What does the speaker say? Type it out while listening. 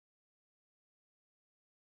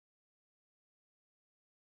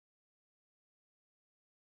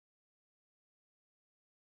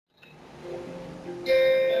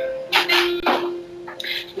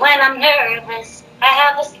When I'm nervous, I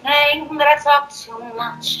have this thing that I talk too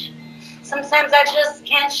much. Sometimes I just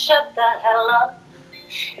can't shut the hell up.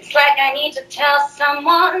 It's like I need to tell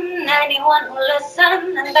someone, anyone who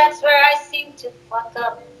listens, and that's where I seem to fuck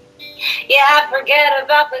up. Yeah, I forget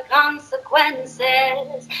about the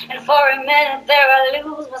consequences, and for a minute there I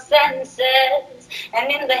lose my senses.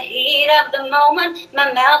 And in the heat of the moment,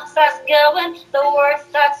 my mouth starts going, the word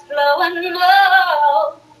starts flowing.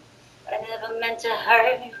 Oh, but I never meant to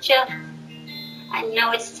hurt you. I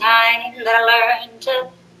know it's time that I learn to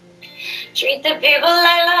treat the people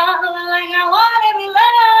I love like I want to be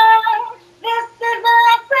loved. This is a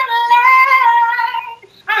lesson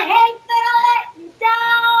learned. I hate that I let you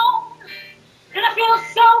down, and I feel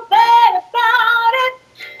so bad about it.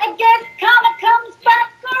 I guess karma comes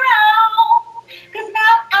back around, 'cause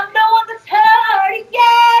now I'm the one that's hurt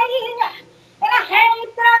again. And I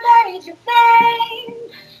hate that I made you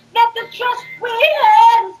think that the trust we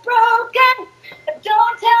had is broken. But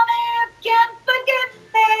don't tell me you can't forgive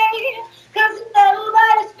me, 'cause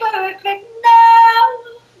nobody's perfect. No,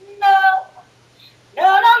 no, no,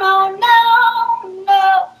 no, no, no,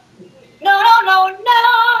 no. No, no, no, no,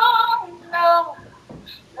 no,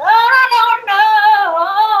 no, no, no.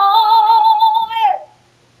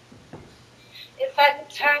 If I could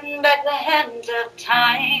turn back the hand of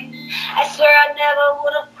time, I swear I never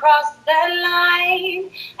would have crossed that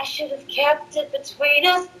line. I should have kept it between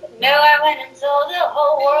us, but no, I went and told the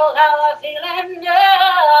whole world how I feel and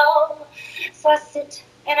know. So I sit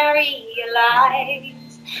and I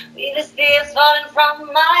realize we the tears falling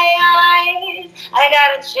from my eyes. I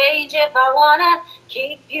gotta change if I wanna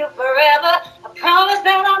keep you forever. I promise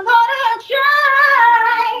that I'm gonna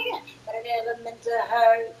try, but I never meant to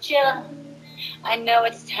hurt you. I know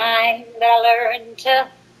it's time that I learn to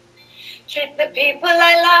treat the people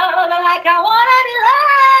I love like I wanna be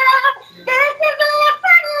loved. This is a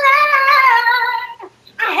lesson learned.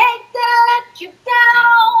 I hate that I let you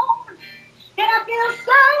down, and I feel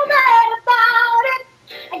so bad about it.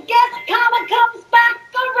 I guess karma comes back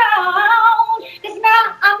around, 'cause now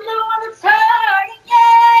I'm the one that's hurting,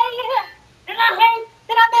 yeah. And I hate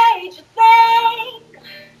that I made you think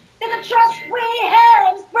that the trust we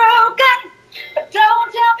had is broken. But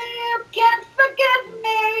don't tell me you can't forgive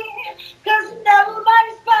me, 'cause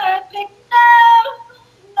nobody's perfect. No,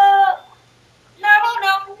 no, no, no,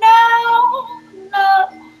 no, no,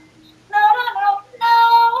 no, no, no,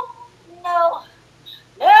 no, no.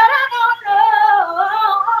 No, no, no, no.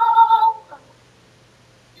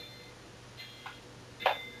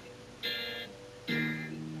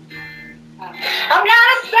 I'm not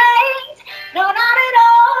a saint, no, not at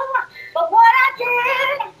all. But what I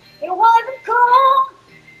did, it wasn't cool.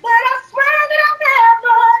 But I swear that I'll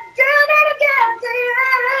never do that again to you.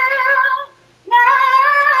 No,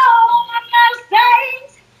 I'm not a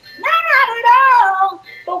saint, no, not at all.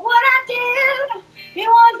 But what I did, it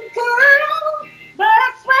wasn't cool. But I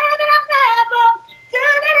swear that I'll never do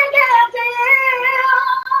that again to you.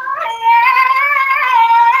 Yeah.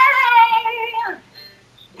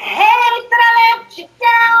 I hate that I let you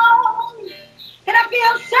down, and I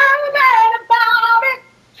feel so bad